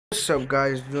What's up,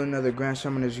 guys? Doing another Grand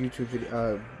Summoners YouTube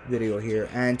video here,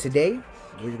 and today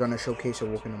we're gonna showcase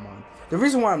Awoken Amon. The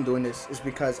reason why I'm doing this is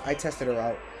because I tested her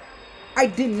out. I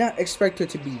did not expect her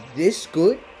to be this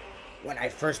good when I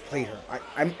first played her.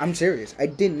 I'm serious. I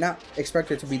did not expect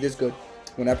her to be this good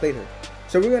when I played her.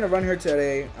 So we're gonna run her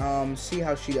today. See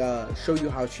how she show you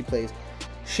how she plays.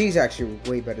 She's actually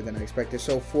way better than I expected.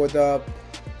 So for the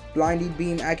blinding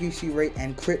beam accuracy rate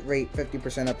and crit rate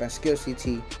 50% up, and skill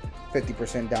CT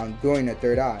 50% down during the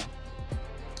third eye.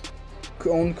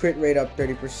 Own crit rate up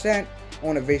 30%,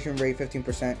 own evasion rate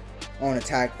 15%, own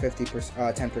attack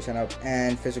 10% up,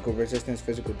 and physical resistance,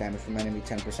 physical damage from enemy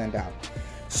 10% down.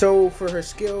 So for her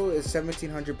skill is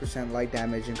 1700% light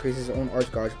damage, increases own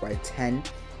arch gauge by 10.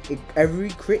 Every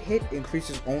crit hit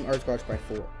increases own arch gauge by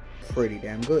 4. Pretty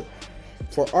damn good.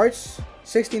 For arts,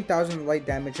 16,000 light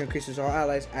damage, increases all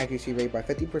allies accuracy rate by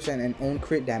 50% and own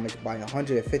crit damage by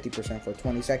 150% for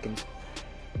 20 seconds.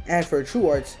 And for true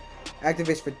arts,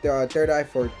 activates for third eye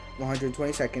for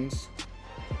 120 seconds,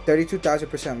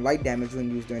 32,000% light damage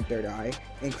when used during third eye,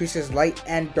 increases light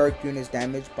and dark units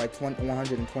damage by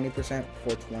 120%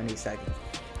 for 20 seconds.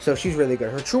 So she's really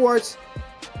good. Her true arts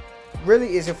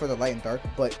really isn't for the light and dark,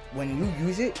 but when you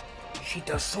use it, she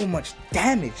does so much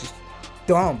damage. It's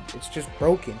dumb. It's just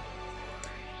broken.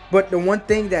 But the one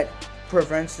thing that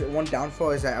prevents one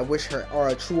downfall is that I wish her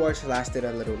true arts lasted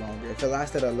a little longer. If it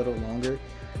lasted a little longer,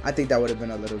 I think that would have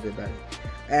been a little bit better.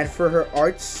 And for her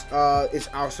arts, it's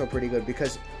also pretty good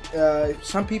because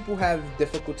some people have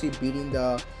difficulty beating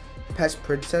the Pest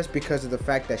Princess because of the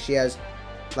fact that she has,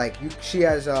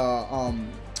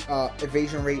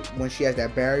 evasion rate when she has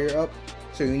that barrier up.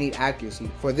 So you need accuracy.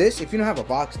 For this, if you don't have a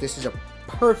box, this is a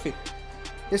perfect.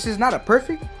 This is not a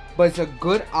perfect, but it's a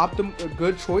good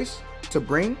good choice to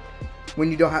bring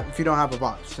when you don't have, if you don't have a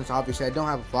box. Since obviously I don't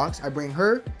have a box, I bring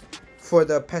her for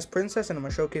the Pest Princess, and I'm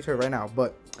gonna showcase her right now.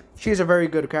 But she's a very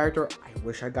good character. I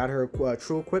wish I got her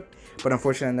true equip, but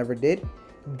unfortunately I never did.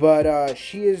 But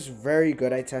she is very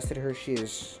good. I tested her.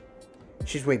 She's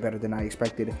way better than I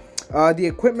expected. The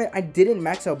equipment, I didn't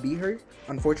max LB her,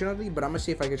 unfortunately, but I'm gonna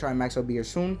see if I can try and max LB her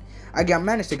soon. I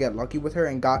managed to get lucky with her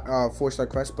and got 4-star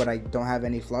quest, but I don't have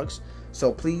any flux,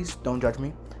 so please don't judge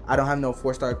me. I don't have no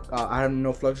 4-star. I have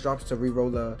no flux drops to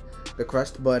re-roll the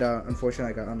quest, but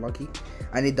unfortunately I got unlucky.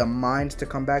 I need the mines to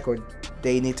come back, or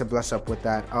they need to bless up with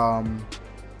that.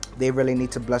 They really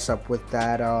need to bless up with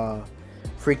that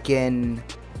freaking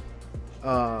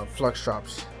flux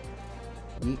drops.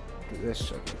 Neat. Do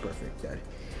this. Okay, perfect. Dead.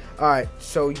 Alright,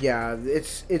 so yeah,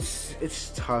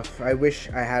 it's tough. I wish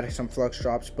I had some flux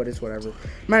drops, but it's whatever.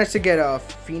 Managed to get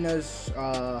Fina's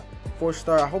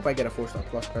 4-star. I hope I get a 4-star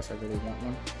plus quest. I really want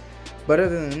one. But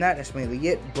other than that, that's mainly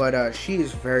it. But she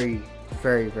is very,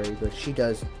 very, very good. She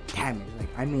does damage.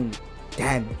 I mean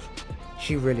damage.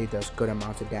 She really does good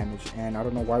amounts of damage. And I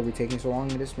don't know why we're taking so long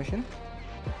in this mission.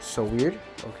 So weird.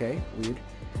 Okay, weird.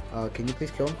 Can you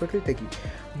please kill him quickly? Thank you.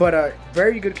 But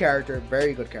very good character.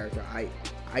 Very good character.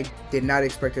 I did not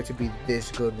expect her to be this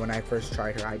good when I first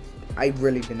tried her. I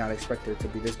really did not expect her to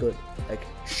be this good.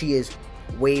 She is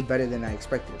way better than I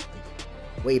expected.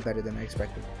 Way better than I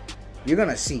expected. You're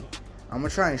gonna see. I'm gonna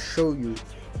try and show you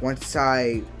once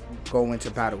I go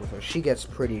into battle with her. She gets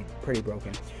pretty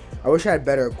broken. I wish I had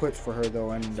better equips for her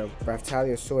though, and the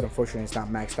Raftalia sword, unfortunately, is not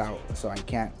maxed out, so I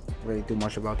can't really do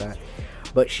much about that.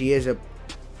 But she is a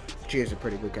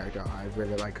pretty good character. I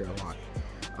really like her a lot.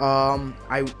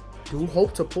 I do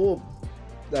hope to pull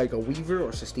like a Weaver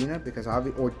or Sistina, because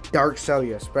or Dark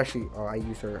Celia, especially. I already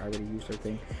used her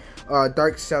thing.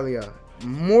 Dark Celia,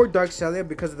 more Dark Celia,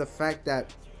 because of the fact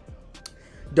that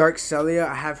Dark Celia,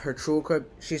 I have her true equip.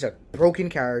 She's a broken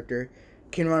character,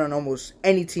 can run on almost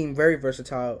any team, very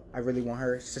versatile. I really want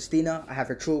her. Sistina, I have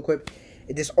her true equip.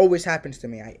 This always happens to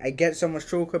me. I get someone's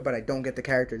true equip, but I don't get the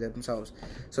character themselves,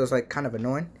 so it's kind of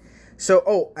annoying.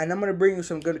 So, and I'm gonna bring you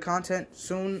some good content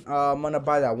soon. I'm gonna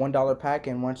buy that $1 pack,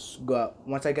 and once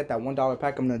I get that $1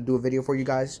 pack, I'm gonna do a video for you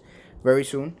guys very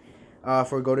soon.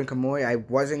 For Golden Kamuy, I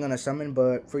wasn't gonna summon,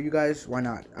 but for you guys, why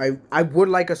not? I would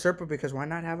like a Serpa, because why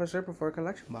not have a Serpa for a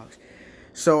collection box?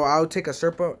 So I'll take a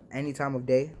Serpa any time of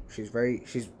day. She's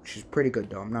pretty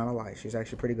good though. I'm not gonna lie, she's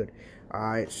actually pretty good. All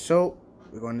right, so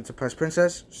we're going into Pest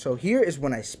Princess. So here is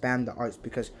when I spam the arts,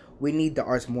 because we need the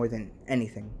arts more than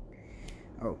anything.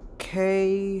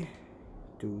 Okay,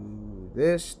 do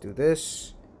this,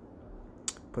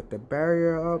 put the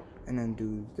barrier up, and then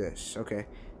do this. Okay,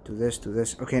 do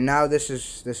this. Okay, now this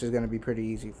is gonna be pretty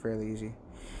easy, fairly easy.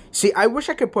 See, I wish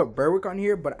I could put Berwick on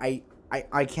here, but I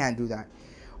can't do that.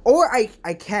 Or I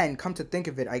can, come to think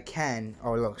of it, I can.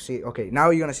 Oh look, see, okay,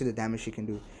 now you're gonna see the damage she can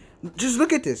do. Just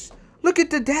look at this. Look at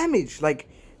the damage.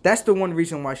 That's the one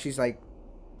reason why she's like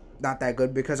not that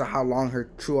good, because of how long her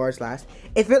true arts last.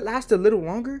 If it lasts a little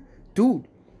longer, dude,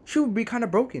 she would be kind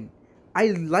of broken. I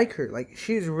like her. Like,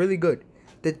 she is really good.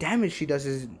 The damage she does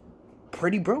is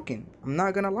pretty broken. I'm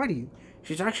not gonna lie to you.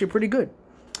 She's actually pretty good.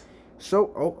 So,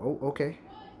 okay.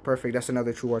 Perfect. That's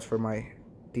another true arts for my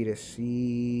Adidas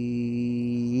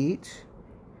seat.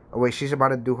 Oh, wait, she's about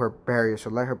to do her barrier, so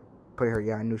let her put her.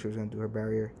 Yeah, I knew she was gonna do her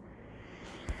barrier.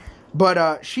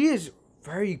 But, she is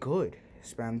very good.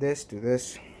 Spam this, do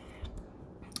this.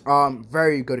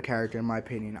 Very good character in my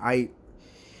opinion.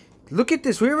 Look at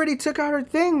this. We already took out her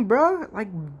thing, bro. Like,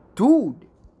 dude,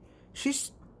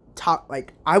 she's top.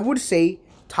 Like, I would say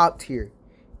top tier.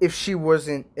 If she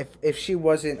wasn't, her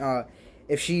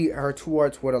two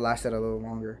arts would have lasted a little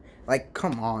longer. Like,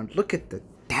 come on, look at the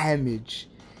damage.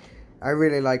 I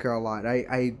really like her a lot.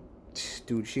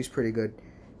 Dude, she's pretty good.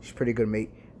 She's pretty good,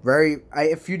 mate.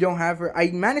 If you don't have her,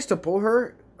 I managed to pull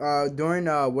her during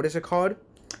what is it called?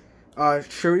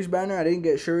 Shuri's banner. I didn't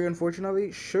get Shuri,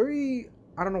 unfortunately. Shuri,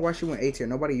 I don't know why she went A tier.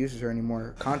 Nobody uses her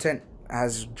anymore. Content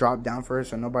has dropped down for her,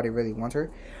 so nobody really wants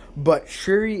her. But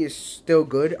Shuri is still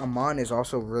good. Amon is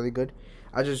also really good.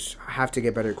 I just have to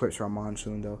get better equips for Amon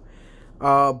soon, though.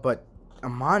 But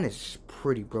Amon is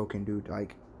pretty broken, dude.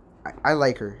 Like, I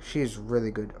like her. She is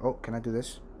really good. Oh, can I do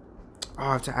this? Oh,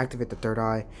 I have to activate the third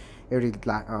eye. It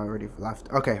already left.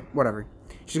 Okay, whatever.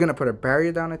 She's gonna put a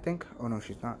barrier down, I think. Oh no,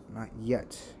 she's not. Not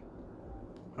yet.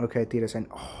 Okay, Tita's and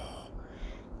oh,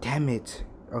 damn it.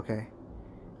 Okay,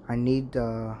 I need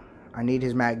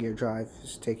his Mag Gear drive.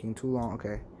 It's taking too long.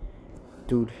 Okay,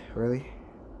 dude, really?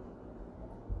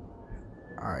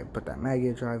 All right, put that Mag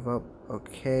Gear drive up.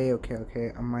 Okay.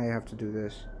 I might have to do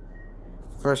this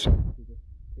first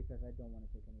because I don't want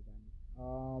to take any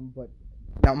damage. But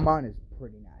now mine is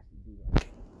pretty nasty, dude. Like,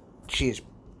 she is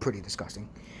pretty disgusting.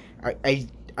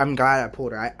 I'm glad I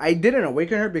pulled her. I didn't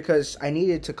awaken her because I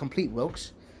needed to complete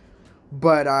Wilkes.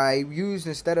 But I used,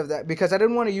 instead of that, because I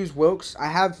didn't want to use Wilkes. I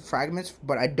have fragments,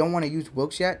 but I don't want to use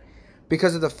Wilkes yet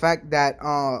because of the fact that do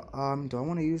I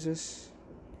want to use this?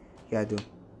 Yeah, I do.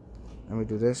 Let me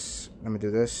do this. Let me do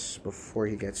this before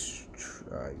he gets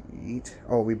eat.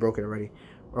 Oh, we broke it already.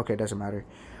 Okay, doesn't matter.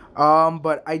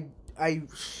 But I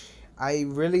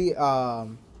really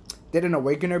didn't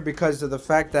awaken her because of the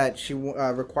fact that she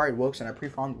required Wilkes, and I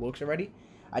pre-farmed Wilkes already.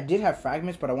 I did have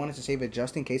fragments, but I wanted to save it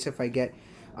just in case if I get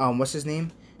what's his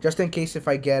name? Just in case if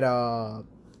I get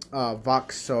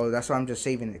Vox, so that's why I'm just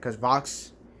saving it, because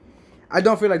Vox, I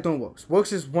don't feel like doing Wilkes.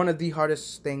 Wilkes is one of the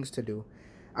hardest things to do.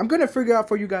 I'm gonna figure out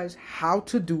for you guys how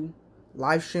to do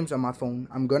live streams on my phone.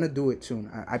 I'm gonna do it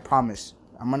soon. I promise.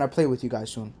 I'm gonna play with you guys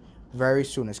soon. Very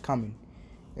soon. It's coming.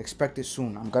 Expect it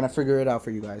soon. I'm gonna figure it out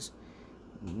for you guys.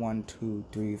 1, 2,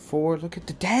 3, 4. Look at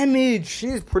the damage. She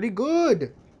is pretty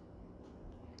good.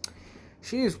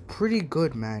 She is pretty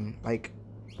good, man. Like,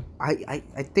 I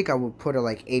think I would put her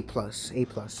like A+.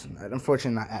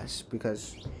 Unfortunately, not S,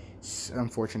 because it's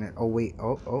unfortunate. Oh, wait.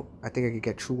 Oh. I think I could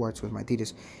get true arts with my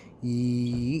Adidas.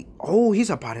 Oh, he's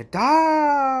about to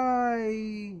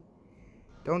die.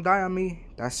 Don't die on me.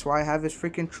 That's why I have his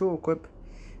freaking true equip.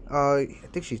 I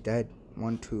think she's dead.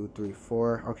 1, 2, 3,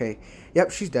 4. Okay. Yep,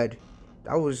 she's dead.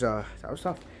 That was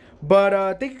tough.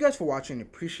 But thank you guys for watching.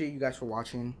 Appreciate you guys for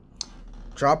watching.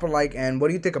 Drop a like, and what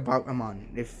do you think about Amon?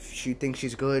 If you think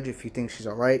she's good, if you think she's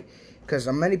alright. Because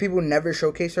many people never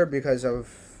showcase her because of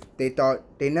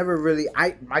they never really,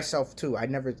 myself too, I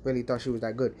never really thought she was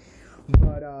that good.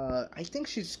 But I think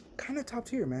she's kind of top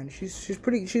tier, man.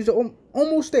 She's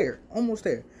almost there.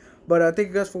 But thank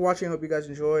you guys for watching. I hope you guys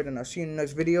enjoyed, and I'll see you in the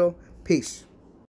next video. Peace.